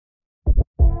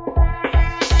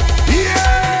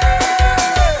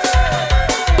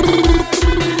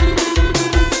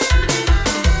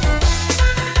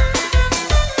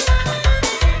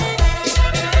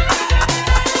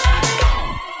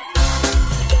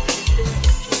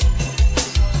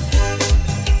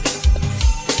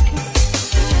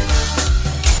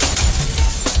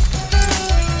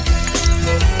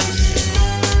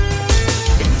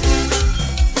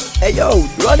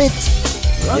Run it.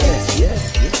 Run it. Yes.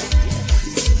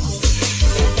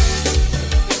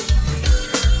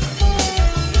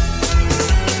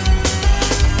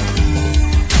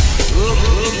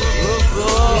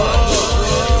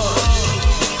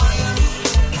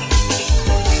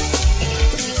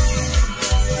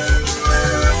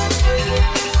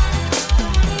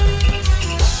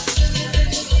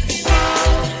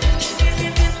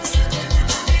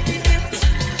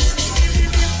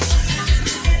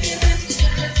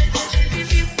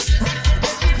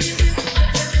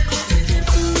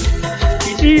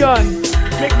 Djdion,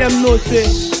 make them know say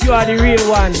you are the real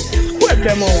one. Square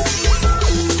them out.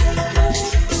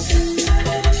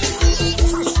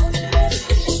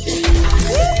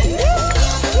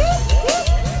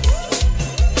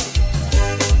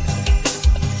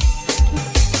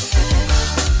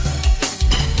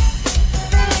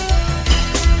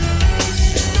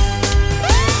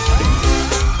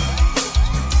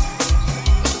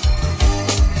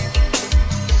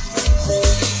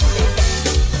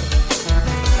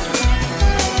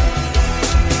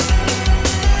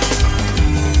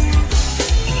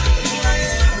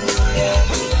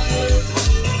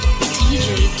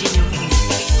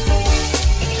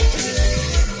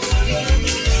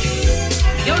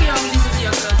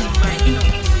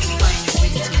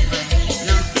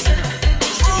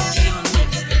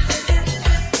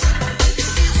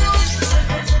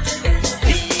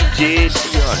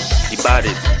 Djdion, the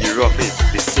baddest, the roughest,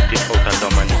 the sickest out of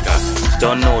Dominica.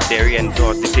 Don't know Djdion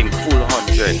does the thing full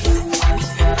 100.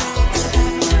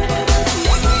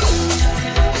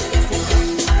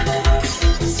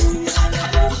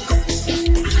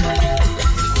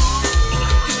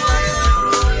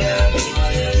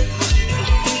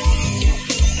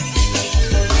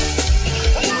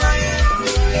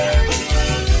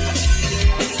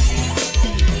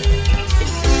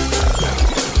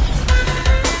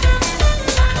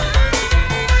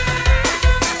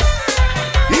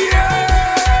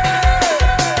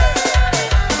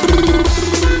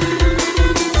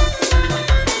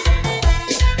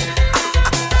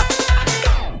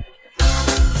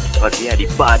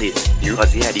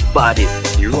 Cause he had the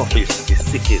baddest, the roughest, the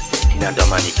sickest in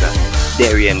Dominica.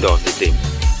 Djdion does the thing.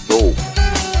 Go.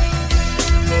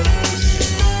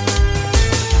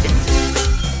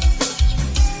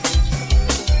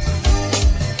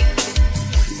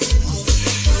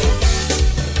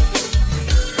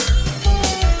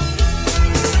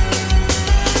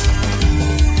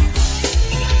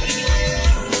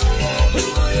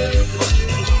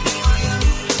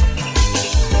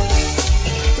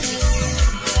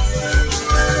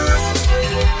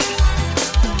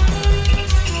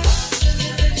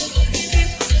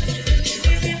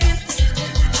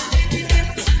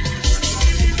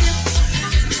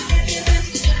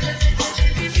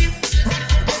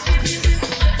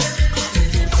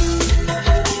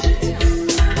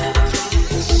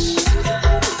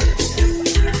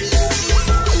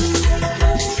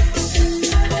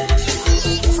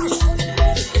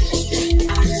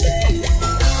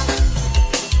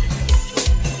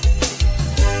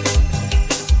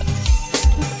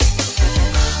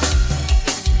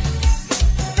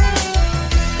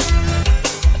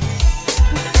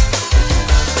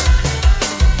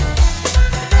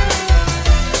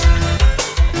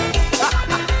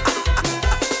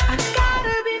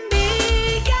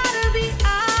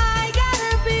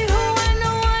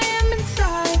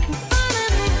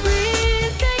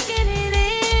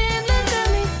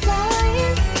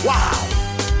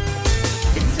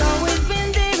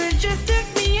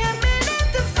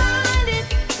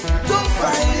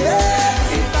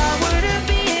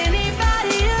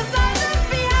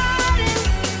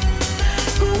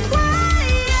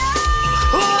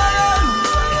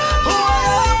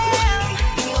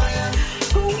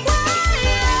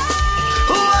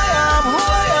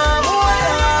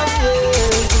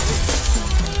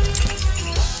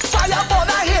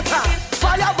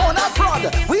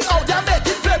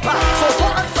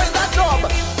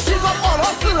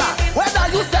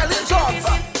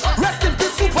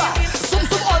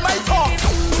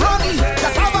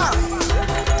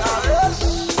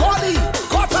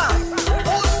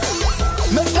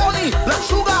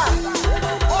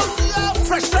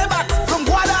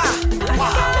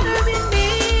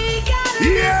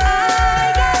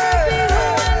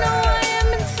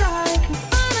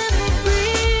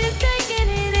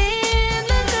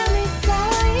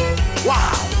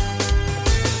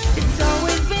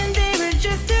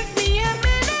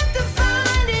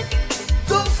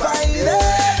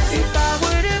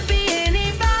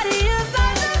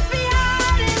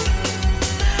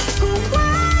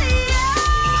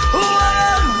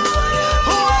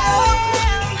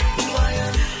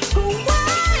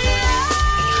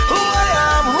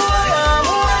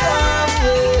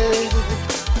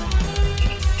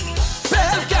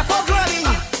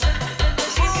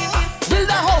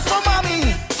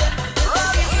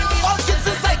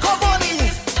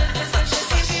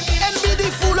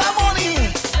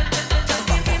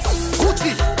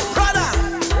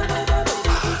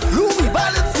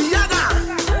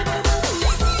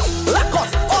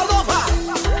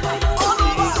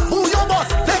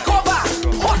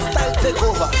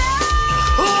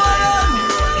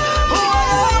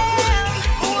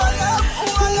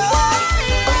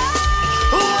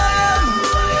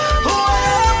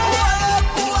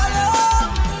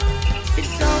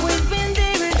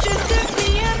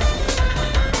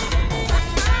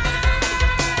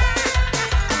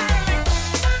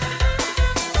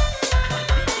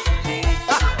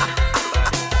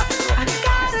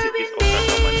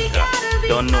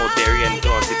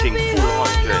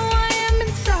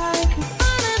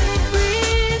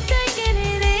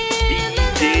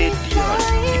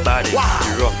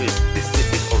 office, the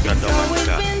city's out of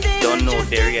Dominica. Don't know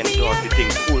Djdion does the thing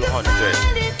full 100.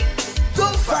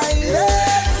 Don't fight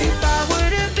it. If I were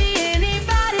to be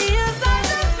anybody else, I'd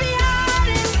just be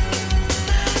hiding.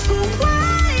 Who I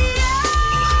am.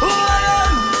 Who I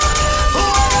am. Who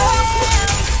I am.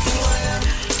 Who I am.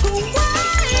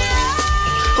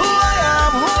 Who I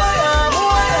am. Who I am. Who I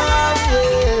am.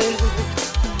 Yeah.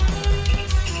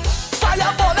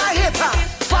 Fire burn a hater.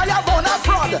 Fire burn a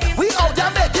fraud. We out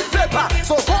there making paper.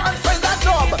 So go and find a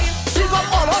job. Big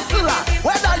up all hustler.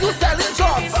 Whether you selling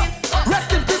jobs.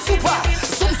 Rest in peace, super.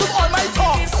 Sum all my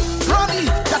talks. Brownie,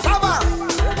 cassava.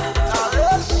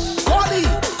 Corny,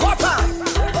 cotton.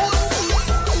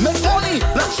 Make money,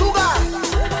 black sugar.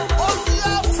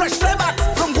 Fresh playback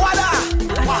from Guada.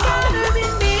 Wow. Gotta be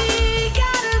me,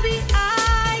 gotta be I,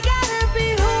 gotta be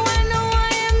who I know I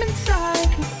am inside.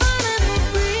 Finally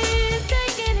breathe,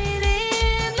 taking it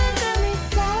in, look at me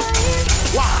slide.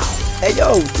 Wow. Hey yo,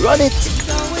 run it!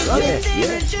 Run Yes, it,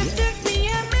 yes, it just took me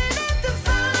a minute to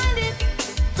find it.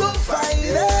 Don't fight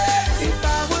it. If I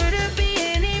were to be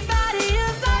anybody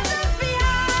else, I'd just be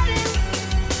hiding.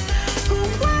 Who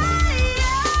I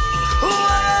am. Who I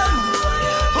am.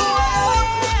 Who I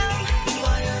am. Who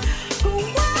I am. Who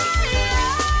I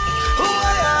am. Who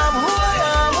I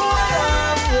am. Who I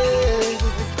am. Yeah.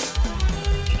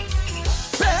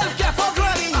 Pay healthcare for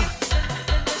granny.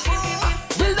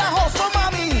 Build a house for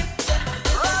mommy.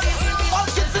 All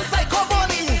kids in psycho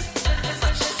bunny.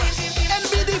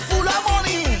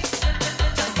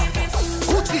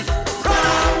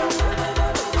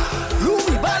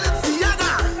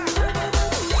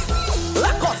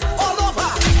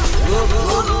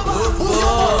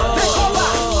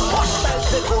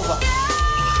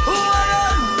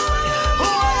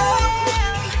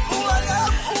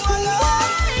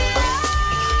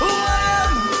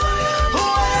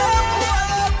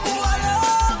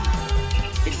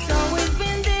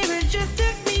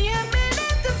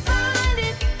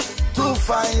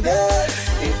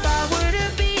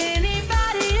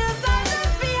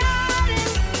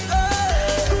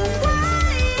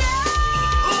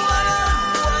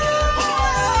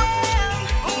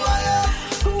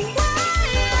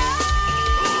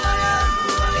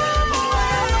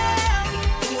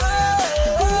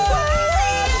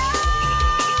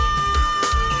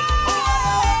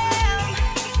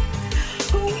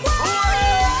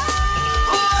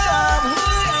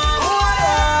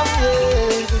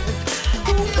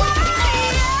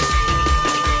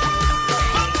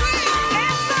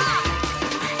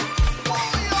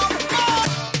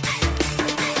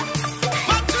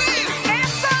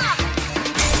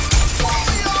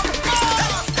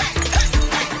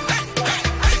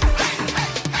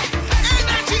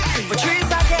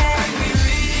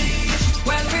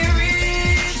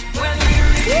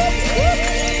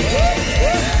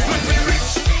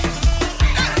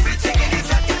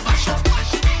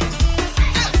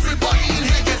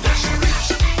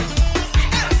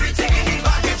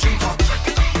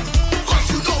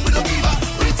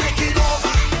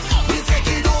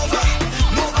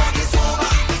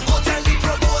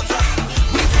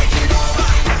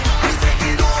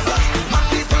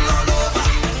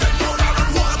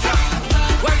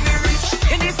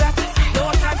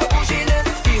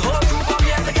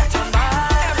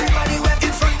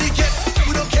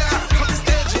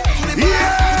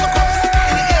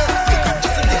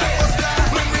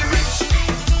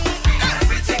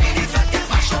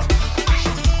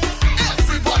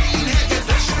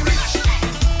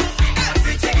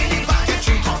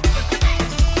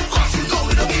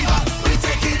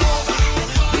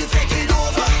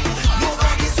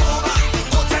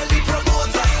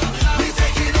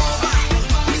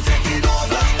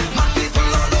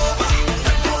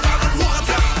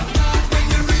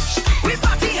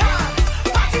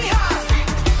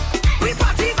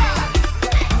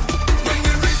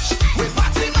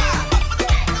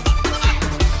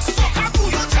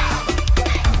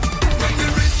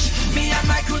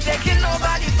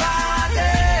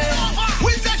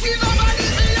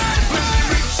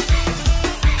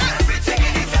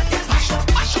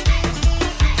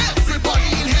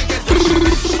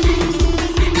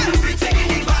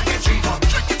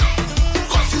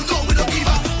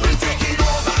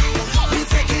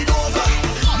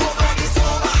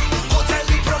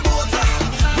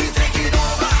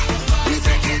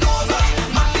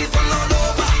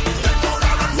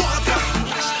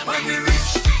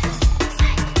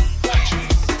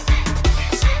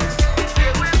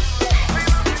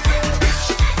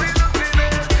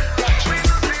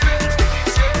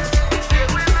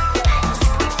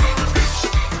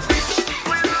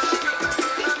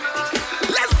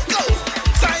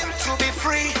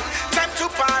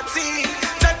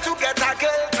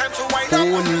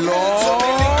 Lord. So me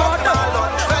lick up my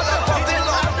lunch, fella pop the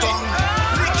lockdown.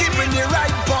 We keeping it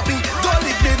right, Bobby, don't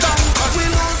leave me down. Cause we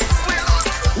lose.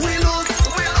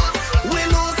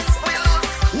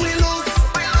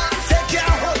 Take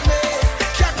care of me,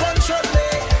 can't control me.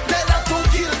 They love to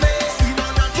kill me,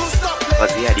 to stop me.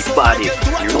 Cause he had the baddest, the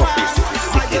roughest, the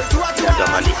sickest in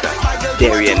Dominica.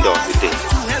 Djdion does the thing.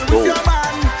 Go.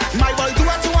 My boy do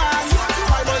what you want.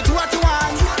 My boy do what you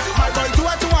want. My boy do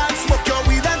what you want. Smoke your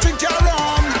weed and drink your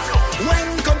rum. When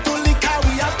come to liquor,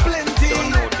 we have plenty.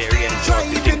 Don't know Djdion does the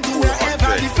Drive thing. into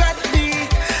wherever the fed be.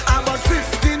 About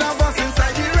 15 of us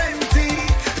inside the renty.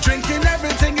 Drinking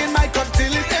everything in my cup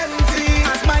till it's empty.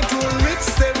 As my cool rich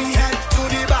say we head to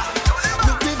the bar.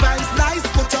 Look the vibes nice,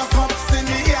 put your cups in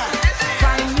the air.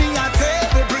 Find me a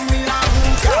table, bring me a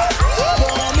hookah.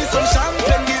 Pour me some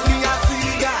champagne, give me a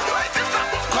cigar.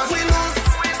 Cause we lose.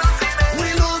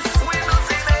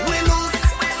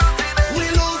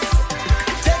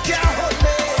 Take care of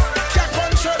me, can't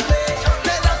control me.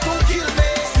 They love to kill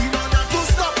me, to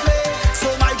stop me. So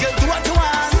my girl do what you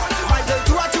want. My girl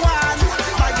do what you want.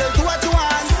 My girl do what you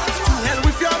want. To hell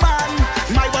with your man.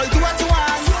 My boy do what you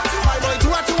want. My boy do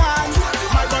what you want.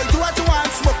 My boy do what you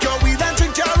want. Smoke your weed and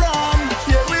drink your rum.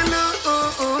 Yeah, we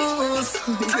lose.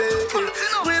 We lose.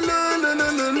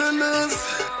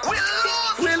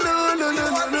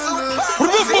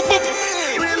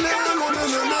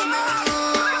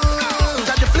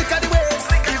 Got the flick of the waist,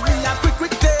 give me a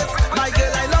quick taste. My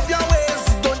girl, I love your ways.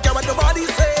 Don't care what nobody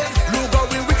says. Look how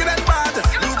we wicked and bad.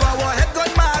 Look how our head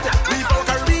gone mad. We for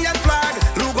Caribbean flag.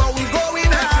 Look how we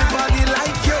going hard. Everybody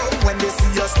like you when they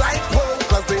see us like home.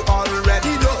 Cause they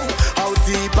already know how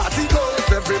the party goes.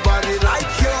 Everybody like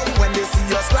you when they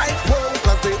see us like home.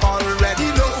 Cause they already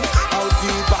know how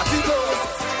the party goes.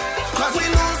 Cause we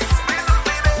lose.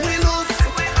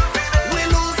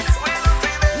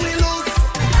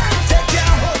 Take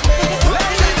care of me.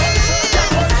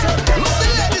 Look the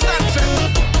ladies and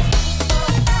gentlemen.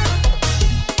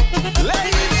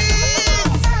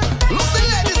 Look the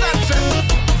ladies and gentlemen.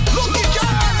 Look the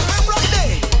girls from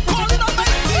Friday. Calling on my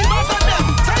teamers and them.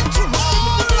 Time to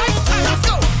roll like time. Let's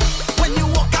go. When you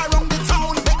walk around the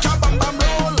town, make your bam bam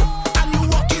roll. And you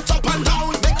walk it up and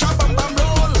down, make your bam bam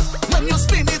roll. When you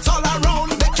spin it all around,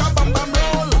 make your bam bam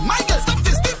roll. My girl, stop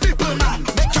this, the people, man.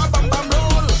 Make your bam bam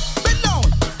roll. Bend down,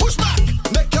 push back,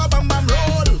 make your bam bam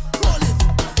roll. Roll it,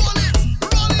 roll it,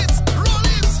 roll it, roll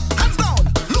it. Hands down,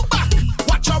 look back,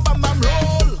 watch your bam bam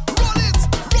roll. Roll it,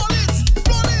 roll it,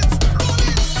 roll it, roll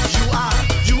it.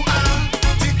 You are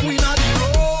the queen of the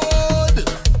road.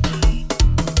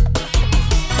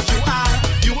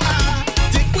 You are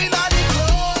the queen of the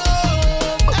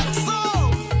club. So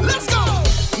let's go.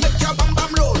 Make your bam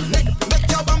bam roll. Make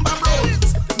your bam bam roll.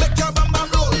 Make your bam bam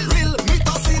roll. Real meet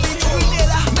us in the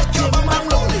Trinidad. Make your bam bam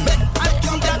roll. Make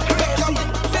you that crazy.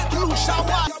 St. Lucia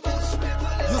what?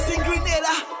 You see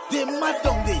Grenada, they mad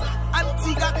down there.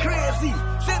 Antigua crazy.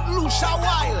 St. Lucia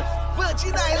wild.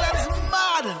 Virgin Islands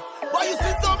mad. But you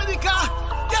see Dominica,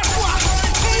 guess what?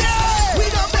 Yeah! We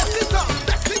don't mess it up.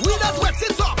 We don't wet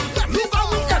it up. Look how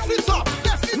we F it up.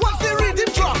 Once the rhythm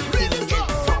drop.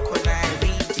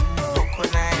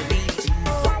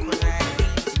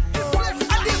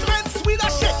 And these friends, we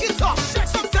don't shake it up.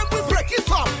 Sometimes we break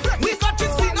it up. We got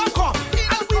it in a cup.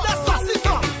 And we just toss it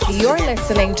up. You're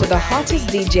listening to the hottest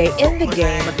DJ in the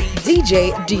game,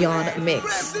 DJ Djdion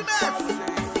Mix.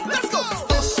 Let's go.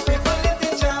 Push people in the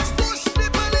jam. Push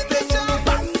people in the jam.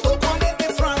 Back up on in the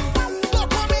front.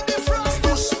 Walk on in the front.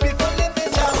 Push people in the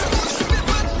jam.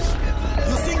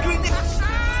 You sing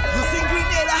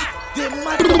Grenada. They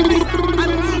mad down there.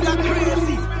 Antigua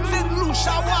crazy. St.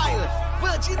 Lucia wild.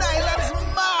 Virgin Islands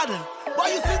mad. But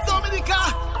you see Dominica,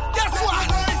 guess what?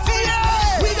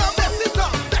 Yeah! We don't mess it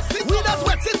up. We don't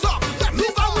wet it up.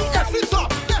 Look how we F it up.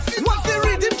 Once the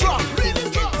rhythm drop.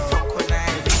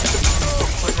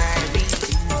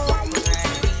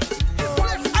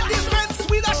 And these friends,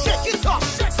 we don't shake it up.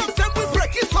 Sometimes we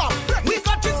break it up. We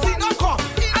got it in a cup.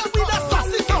 And we just toss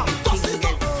it up. Toss it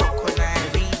up.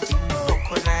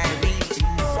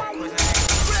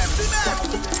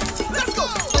 Let's go.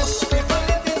 Push people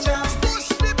in the jam. Push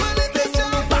people in the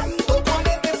jam. Back up on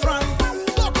in the front.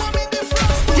 Walk on in the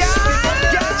front. Push people in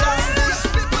the jam. Push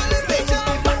people in the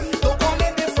jam. Back up on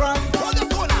in the front. Hold the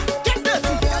corner. Get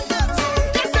dirty. Get dirty.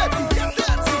 Get dirty. Get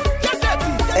dirty. Get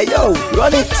dirty. Hey yo,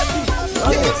 run it.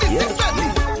 Run it. Yeah.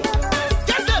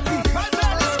 Get dirty. Get dirty.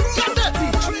 Get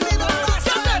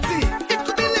dirty. It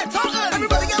could be late or early.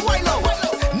 Everybody get wild out.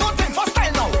 No time for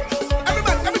style now. Every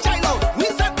man, every child out. We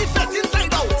set the set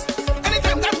inside out.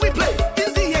 Anytime that we play in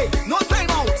the A, no time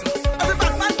out. Every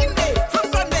bad man in there from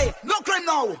Sunday, no crime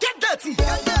now. Get dirty.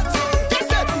 Get dirty. Get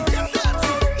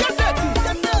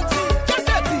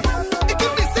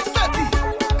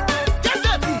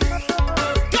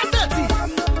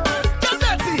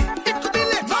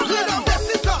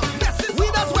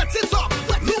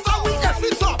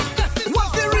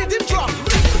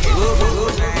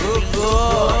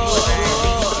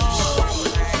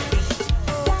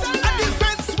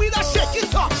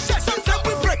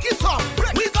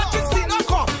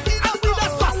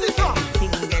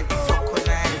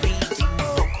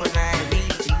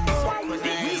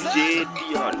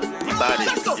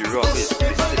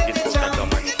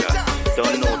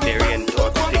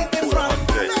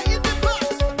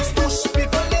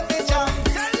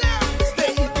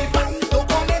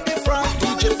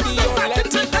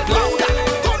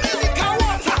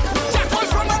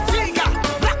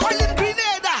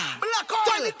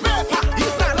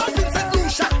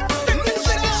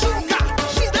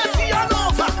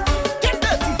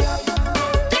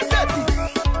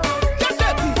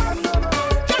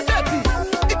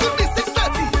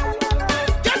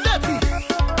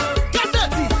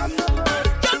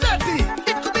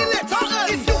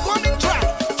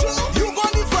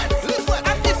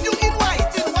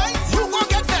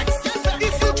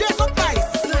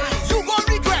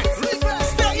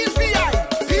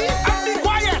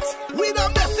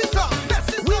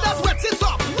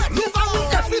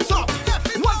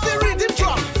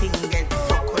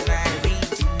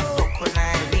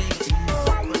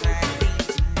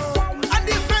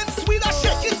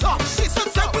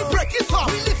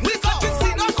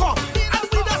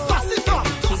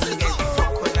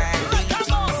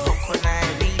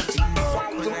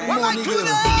money, girl.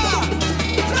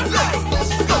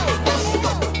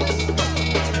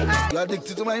 You're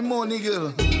addicted to my money,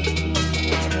 girl.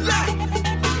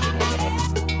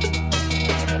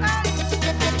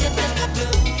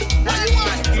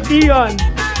 Djdion,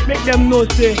 make them know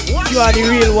say you are the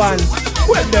real one.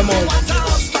 Whip them out.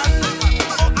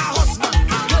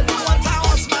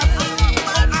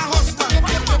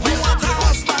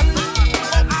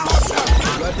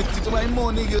 You're addicted to my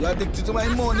money, girl. You're addicted to my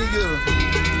money, girl.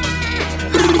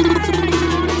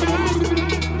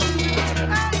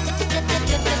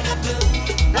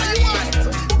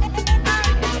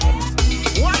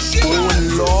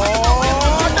 Oh Lord.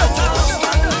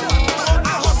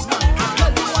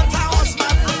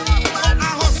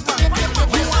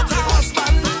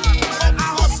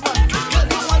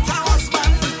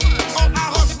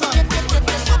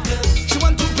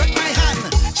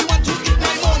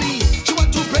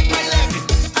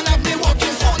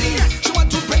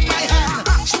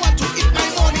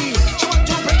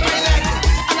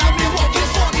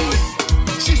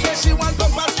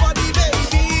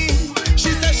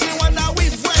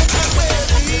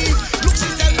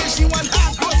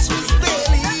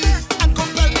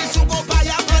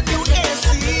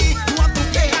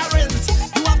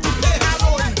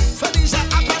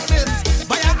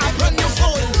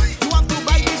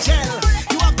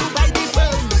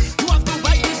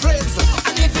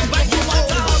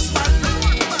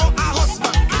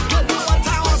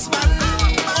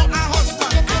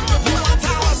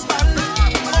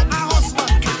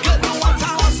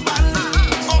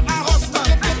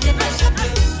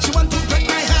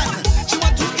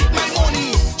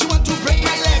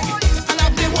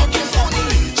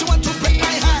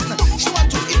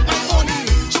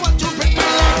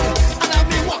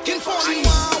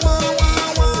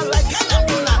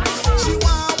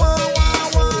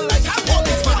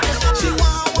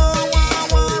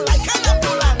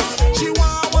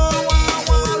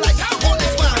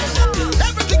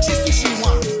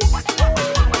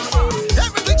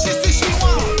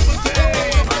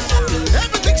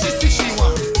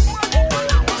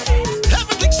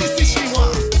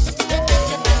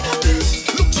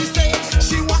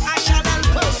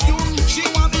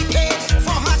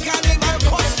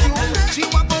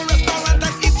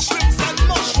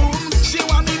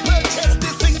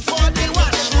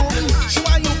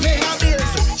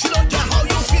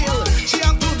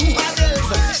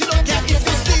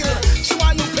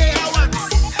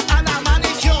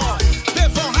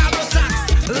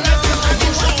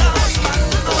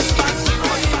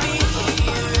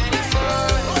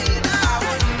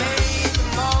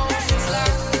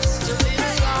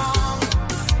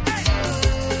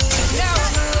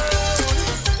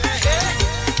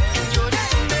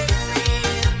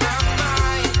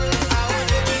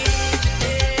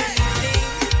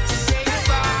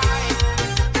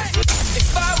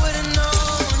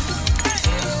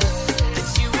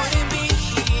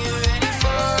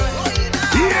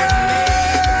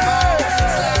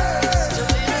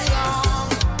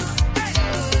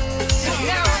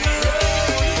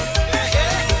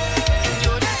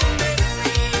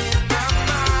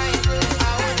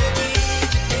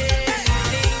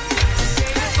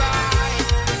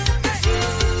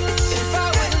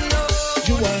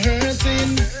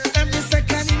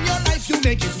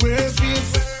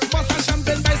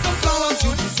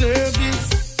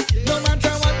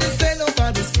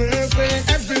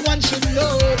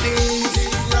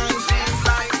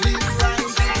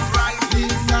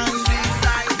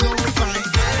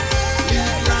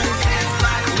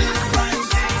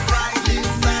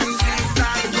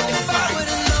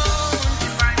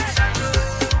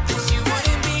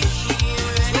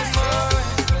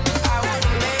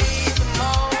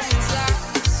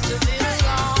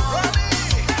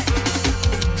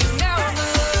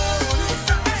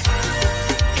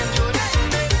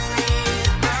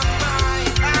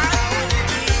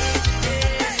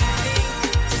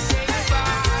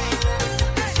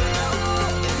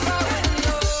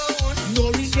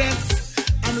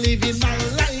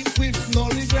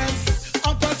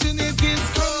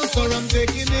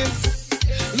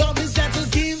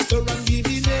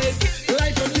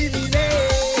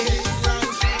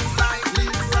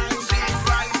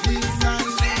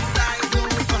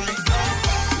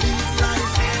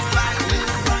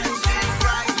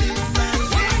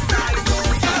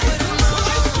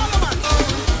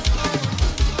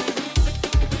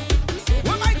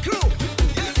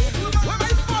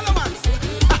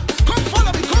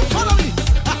 Follow me.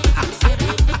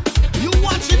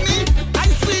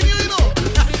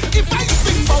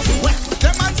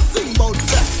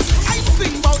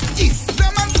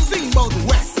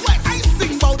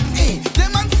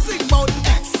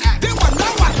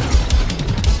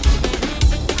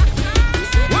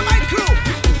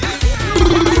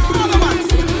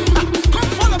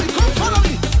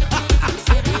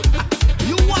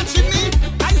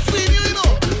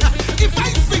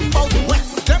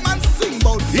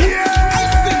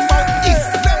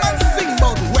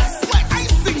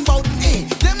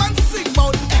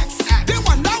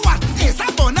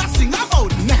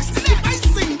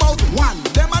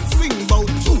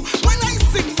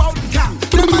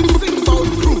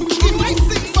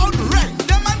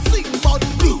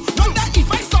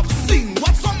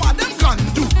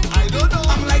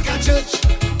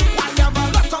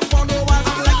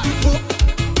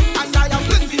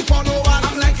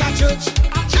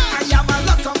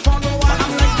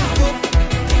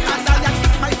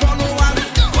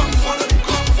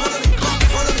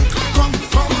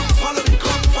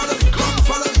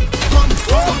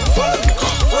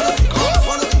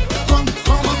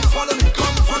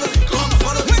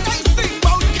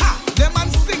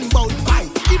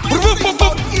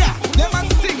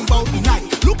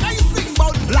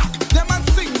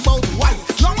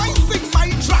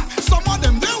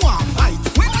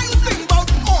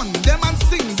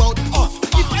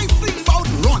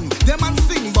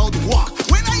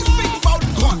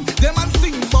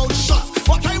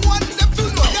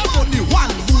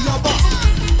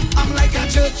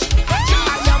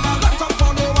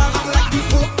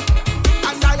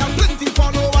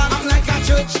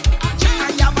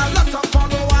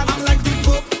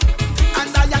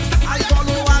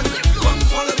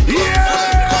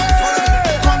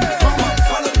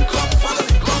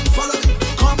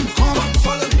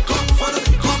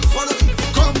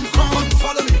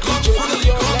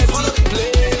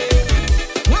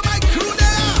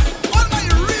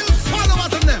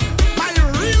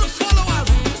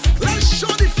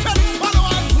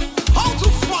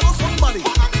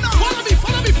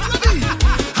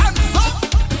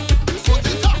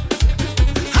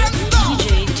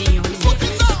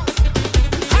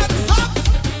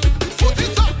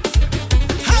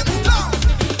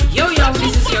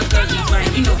 your girl is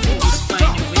fine, you know who is fine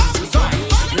and way too fine.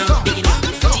 Now I'm picking up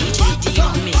DJ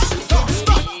Djdion mix.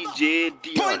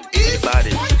 Djdion, the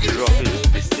baddest, the roughest,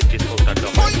 the sickest out of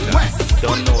Dominica.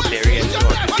 Don't know Djdion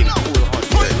George, the thing cool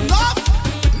 100. Point north,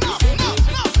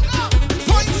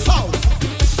 point south,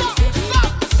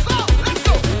 let's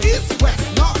go. East, west,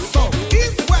 north, south,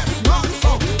 east, west, north,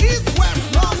 south, east, west,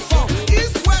 north, south,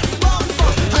 east, west, north,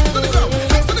 south. Hands to the ground,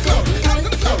 hands to the ground, hands to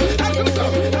the ground, hands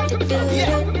to the ground.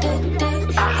 Yeah.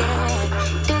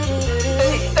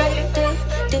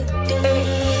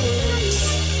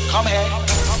 Come here.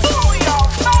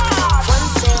 One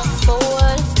step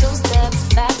forward, two steps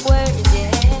backward,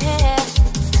 yeah.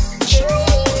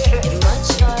 You're much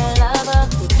more a lover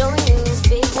who don't use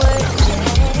big words,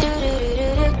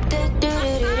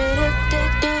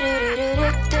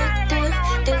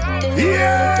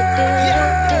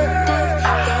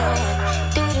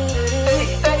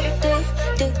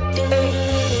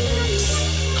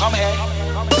 Come here.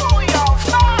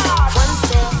 One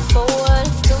step forward,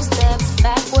 two steps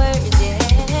backward,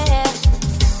 yeah.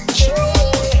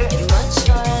 You're much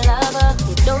more a lover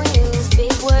who don't use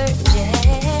big words, yeah.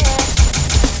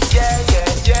 I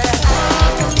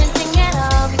ain't commenting at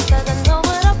all because I know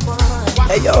what I want.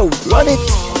 Hey yo, run it.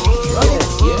 Run it,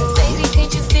 yeah. Baby,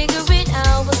 can't you figure it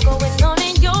out? What's going on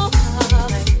in your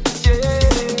heart? Is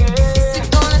it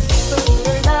gonna take for you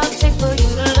to love, take for you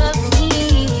to love me?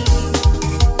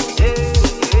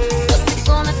 What's it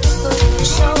gonna take for you to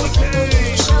show, take for you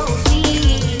to show me?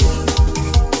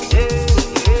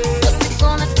 What's it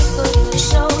gonna take for you to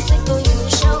show, take for you to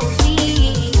show me?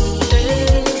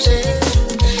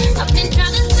 I've been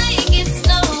trying to take it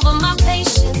slow, but my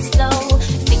patience low.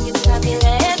 Think it's time you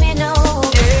let me know.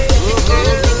 What's it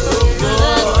gonna take for you to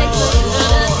love, take for you to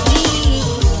love me?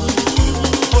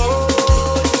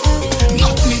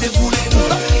 Knock me the fooling,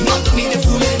 knock me the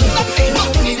fooling,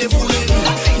 knock me the fooling,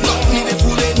 knock me the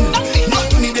fooling,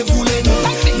 knock me the fooling,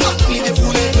 knock me the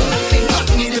fooling, knock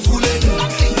me the fooling,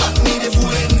 knock me the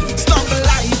fooling. Stop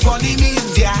life on the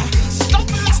media.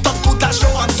 Stop put a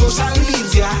show on social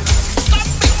media.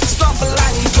 Stop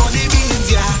life on the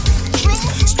media.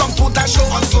 Stop put a show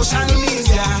on social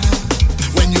media.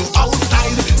 When you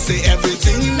outside, say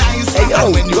everything nice. Hey, yo,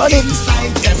 and when you run it.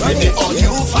 inside, every day all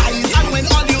you fight. And when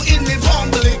all you in the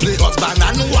public, play husband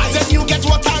and wife, then you get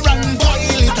water and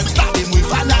boil it and stab him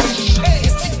with a knife.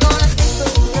 What's it gonna take for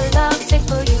you to love, take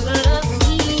for you to love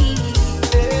me?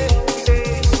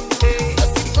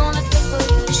 What's it gonna take for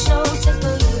you to show, take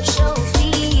for you to show me?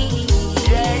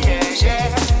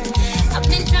 I've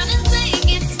been trying to take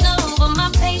it slow, but my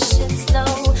patience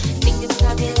low. Think it's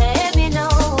time you let me know.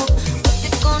 What's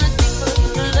it gonna take for you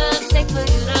to love, take for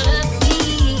you to love me?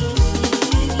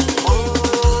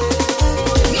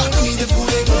 Knock me the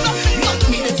fooling, knock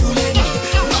me the fooling,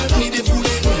 knock me the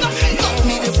fooling, knock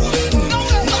me the fooling,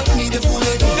 knock me the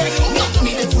fooling, knock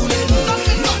me the fooling,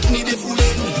 knock me the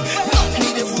fooling, knock me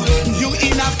the fooling. You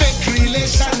in a fake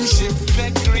relationship,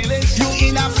 you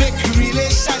in a fake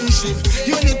relationship.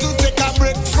 You need to take a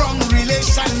break from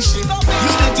relationship.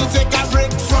 You need to take a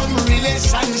break from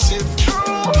relationship.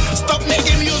 Stop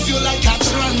making him use you like a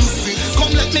transit.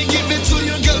 Come let me give it to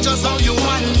you, girl, just how you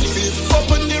want it.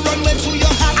 Open the runway to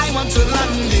your heart, I want to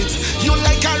land it. You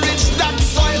like a rich dark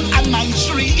soil, and my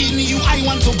tree in you, I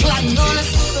want to plant Gonna it.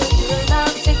 take for you to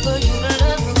love, take for you to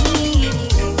love me.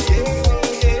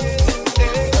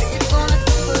 What's it gonna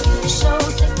take for you to show,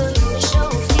 take for you to show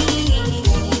me?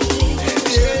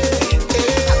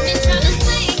 I've been trying to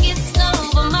take it slow,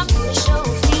 but my people show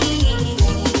me.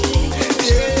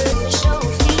 Show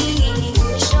me, show me,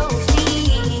 show me,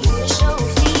 show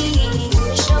me,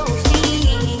 show me,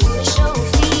 show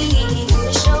me,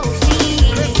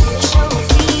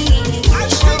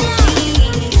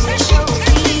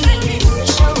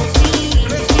 show me.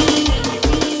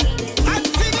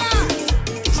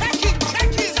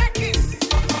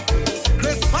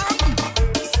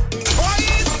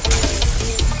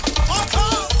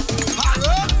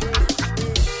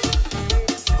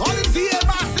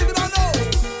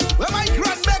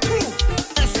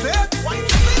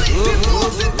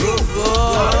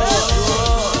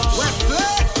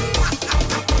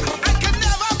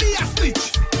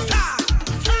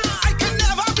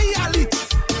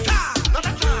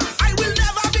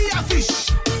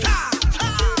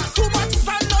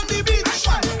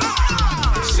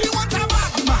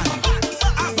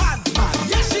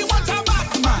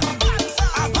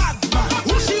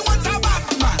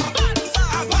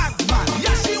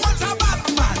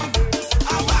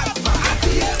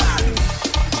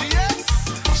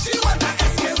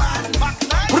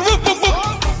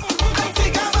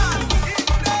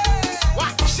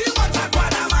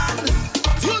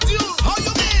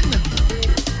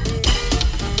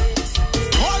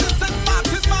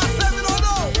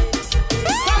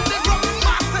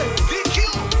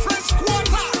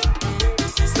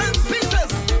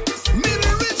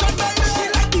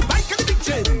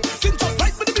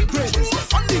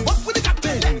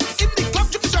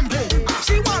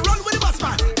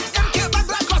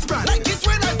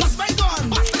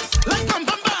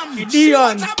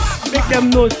 Djdion, make them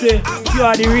know say you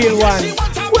are the real one.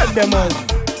 Square them out.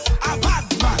 A bad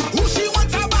man. Who she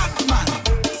want a bad man?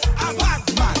 A bad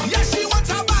man. Yes, she want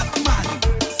a bad man.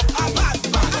 A bad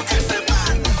man. SM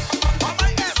man. On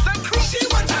my SM crew. She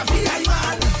want a VI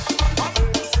man.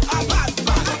 A bad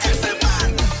man. SM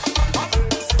man.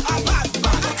 A bad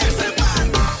man. SM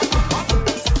man.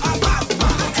 A bad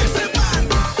man. SM man.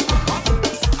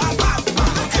 A bad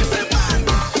man. SM man.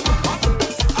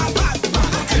 A bad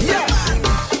man. Yeah.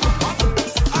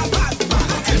 A bad man.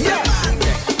 Yeah.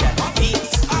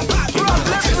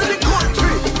 Problems in the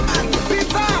country.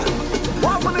 Peter,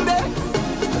 what money there?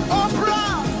 Opera.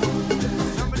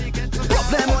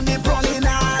 Problem on the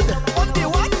promenade. On the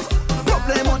what?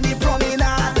 Problem on the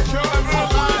promenade.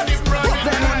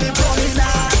 Problem on the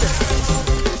promenade.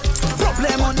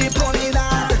 Problem on the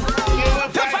promenade.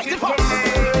 They're fighting for.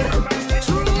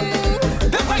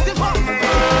 They're fighting for.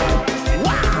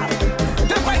 Wow.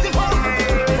 They're fighting for.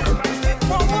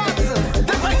 For what?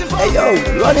 They're fighting for. Hey yo,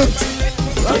 run it.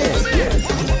 Run it.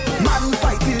 Man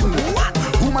fighting,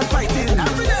 woman fighting,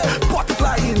 pot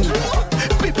flying,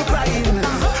 people crying,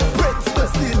 breads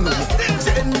busting,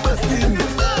 chain busting,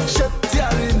 shirt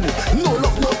tearing, no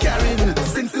love, no caring.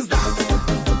 Since is that,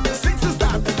 since is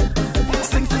that,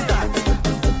 since is that.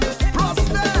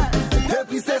 Prosper,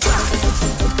 happy says that.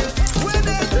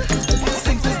 Winning,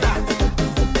 since is that.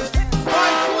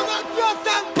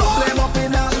 Problem up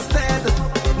in Hampstead,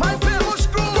 my famous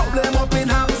crew. Problem up in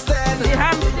Hampstead.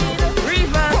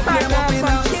 Problem up in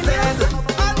Hampstead.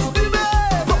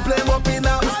 Problem up in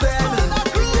Hampstead.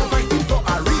 They're fighting for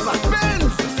a river.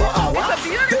 For a what?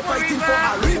 They're fighting for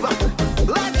a river.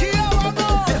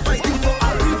 They're fighting for a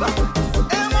river.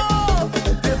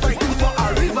 They're fighting for a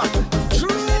river.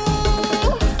 True.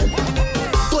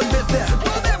 Don't live there.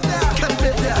 Can't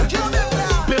live there.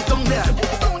 Live down there.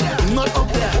 Not up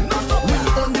there. We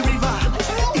on the river.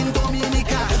 In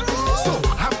Dominica. So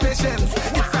have patience.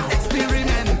 It's an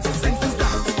experiment. Since is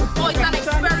that. Boy, can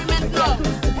experiment now.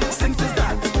 Since is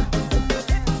that.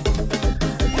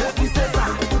 Happy says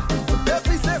that.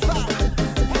 Happy says that.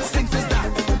 Since is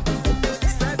that.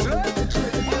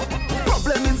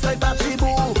 Problem inside that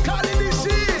Cebu.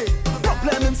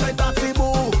 Problem inside that Cebu.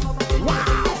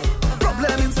 Wow.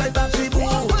 Problem inside that Cebu.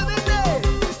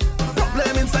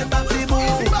 Problem inside that Cebu.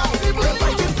 They're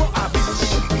fighting for a bitch.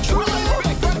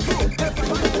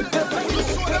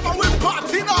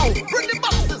 Party now. Bring the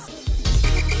boxes.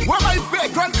 Where my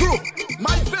vagrant crew?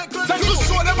 My vagrant crew. To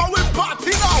show them how we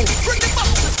party now. Bring the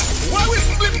boxes. Where we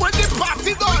split when the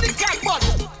party done. The catbot.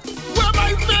 Where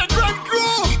my vagrant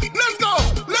crew? Let's go.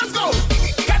 Let's go.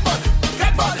 Catbot.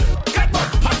 Catbot. Catbot.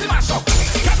 Party mash up.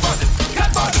 Catbot.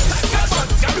 Catbot. Catbot.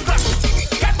 Can we crash it?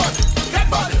 Catbot.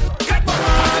 Catbot. Catbot.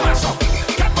 Party mash up.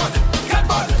 Catbot.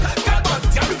 Catbot. Catbot.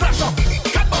 Can we crash up?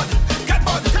 Catbot.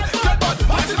 Catbot. Catbot.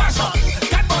 Party mash up.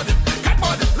 Catbot.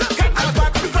 Catbot. Catbot.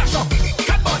 Can we crash up?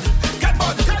 Catbot.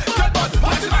 Catbot. Catbot.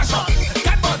 Party mash up.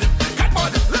 Catbot.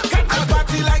 Catbot. Catbot.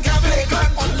 Party like a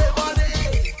vagrant.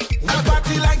 I'll party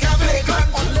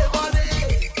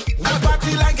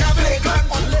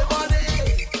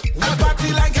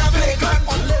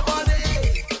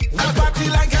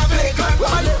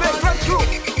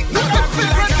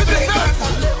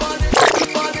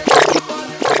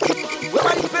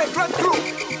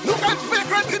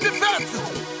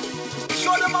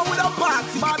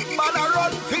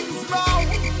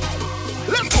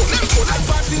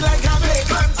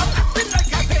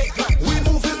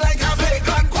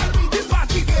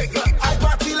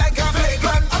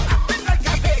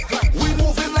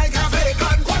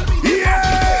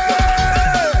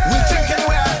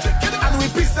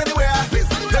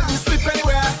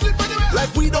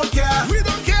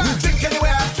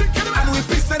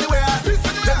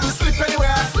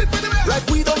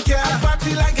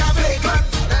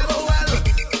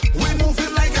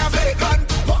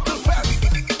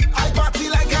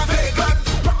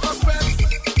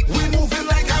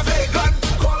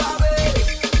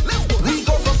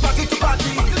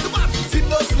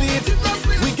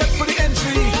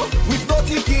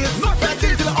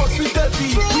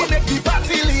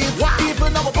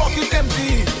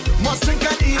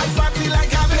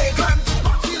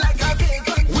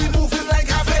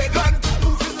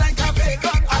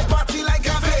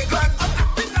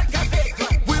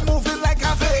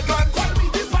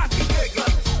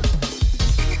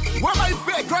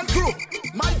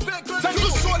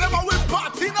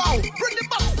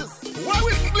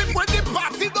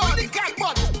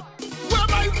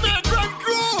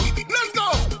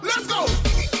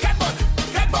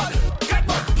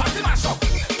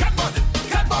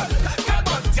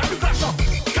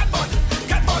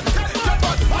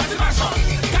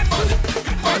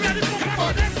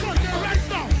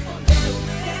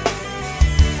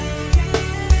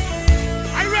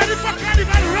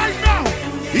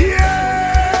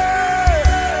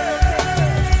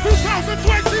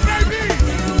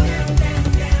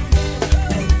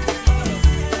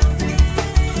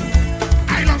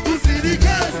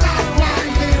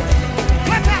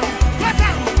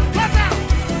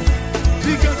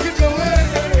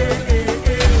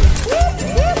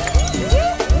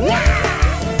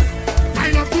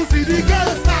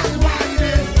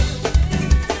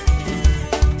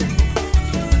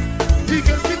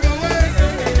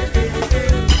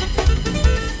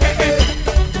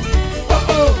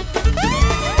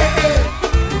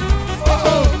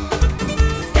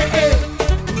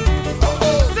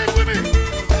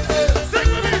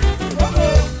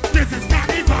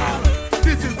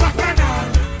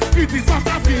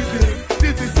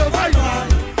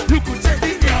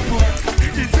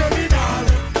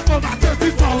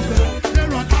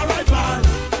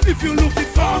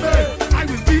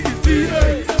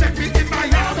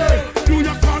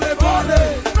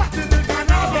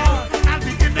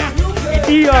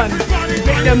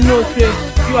Make them know say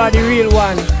you are the real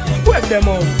one. Sweat them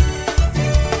out.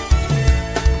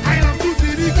 I love to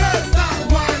see the girls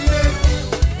start whining.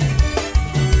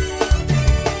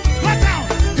 Watch out,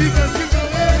 the girls give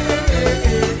away.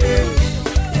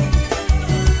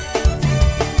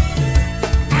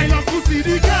 I love to see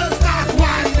the girls start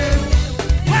whining.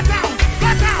 Watch out,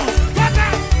 watch out, watch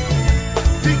out.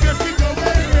 The girls give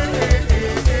away.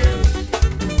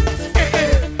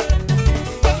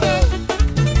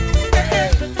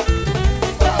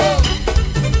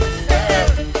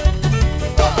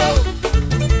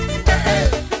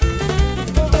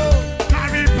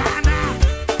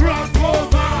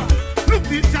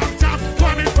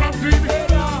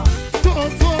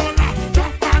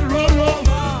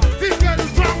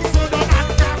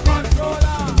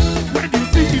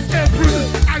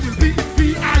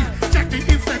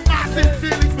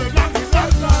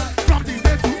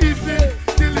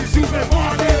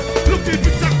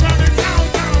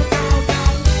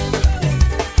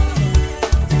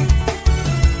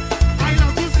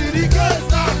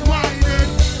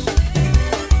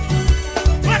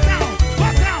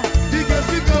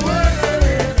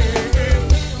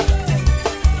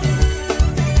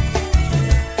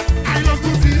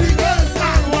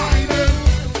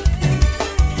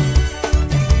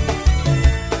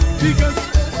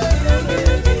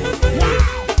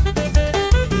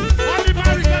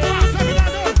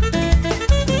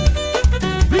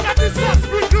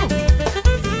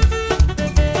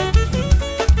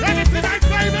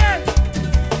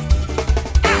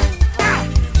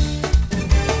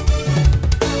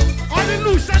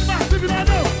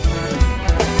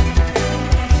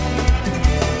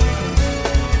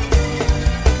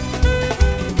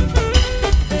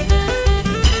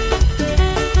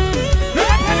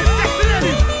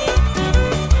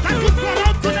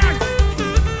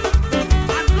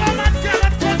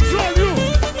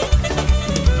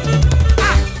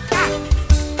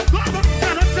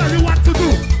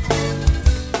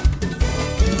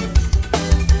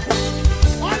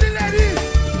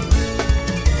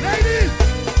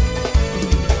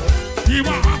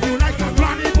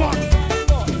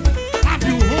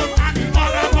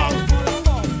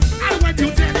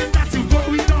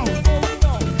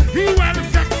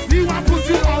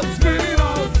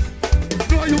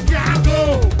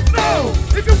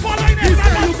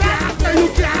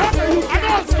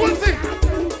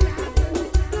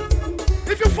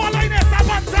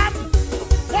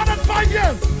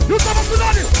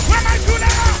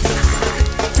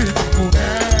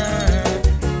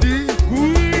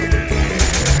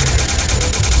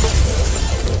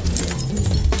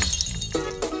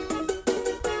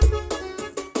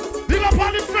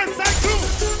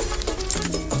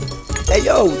 Hey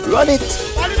yo, run it.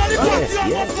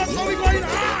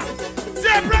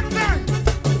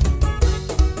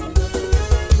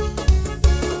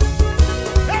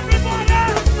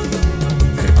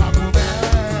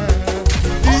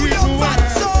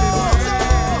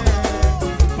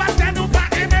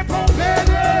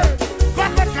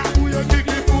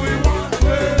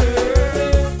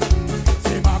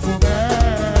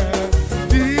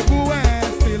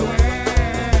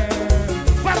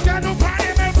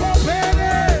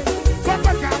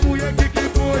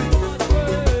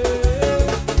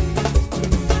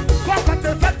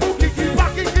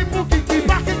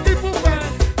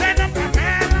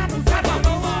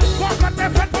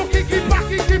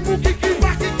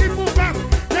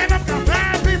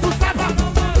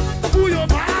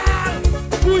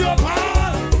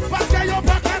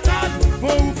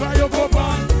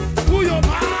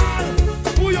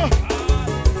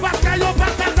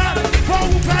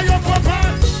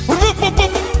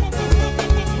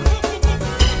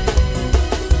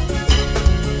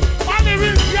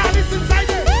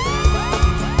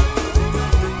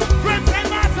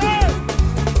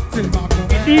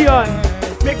 Djdion,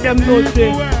 make them know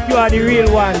say you are the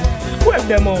real one. Sweat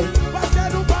them out.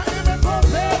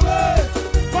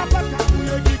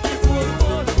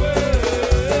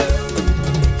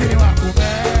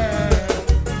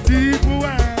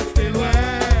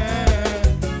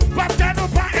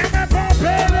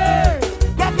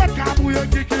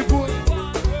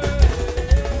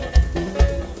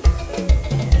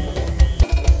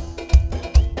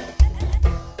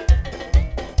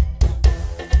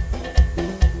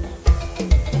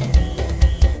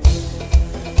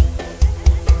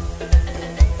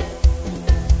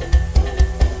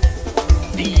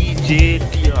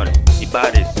 Djdion, the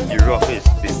baddest, the roughest,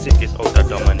 the sickest out of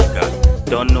Dominica.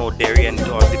 Don't know Djdion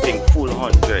does the thing full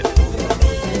 100.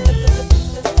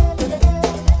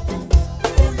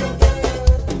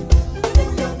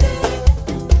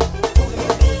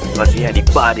 Cause you are the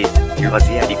baddest. Cause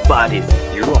you are the baddest.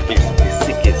 The roughest, the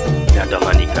sickest in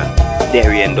Dominica.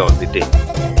 Djdion does the thing.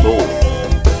 Boom.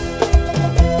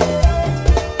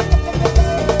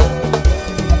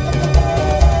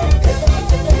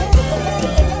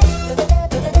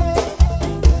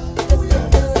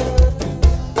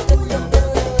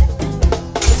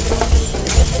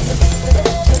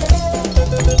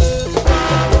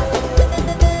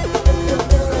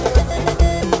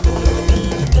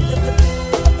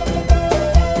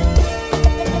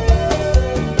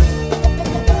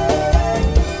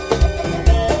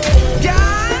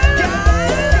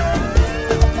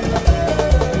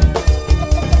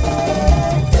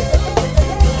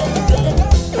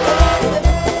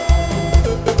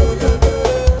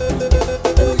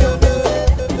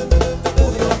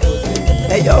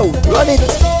 Hey yo, run it.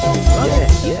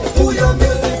 Who your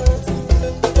music?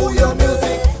 Who your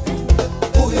music?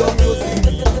 Who your music? Who your music?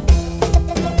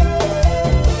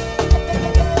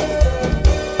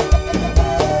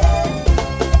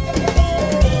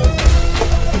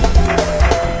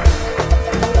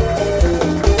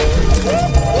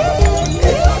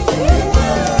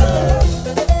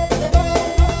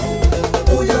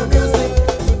 Who your music?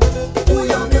 Who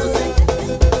your music?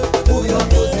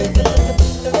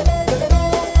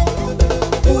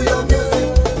 Who your music?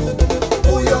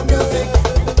 Who your music?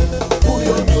 Who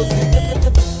your music?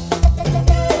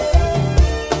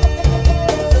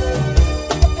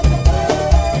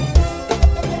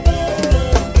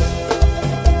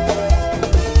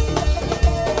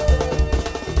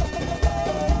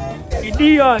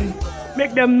 Djdion,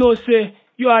 make them know say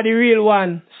you are the real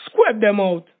one. Squab them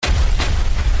out.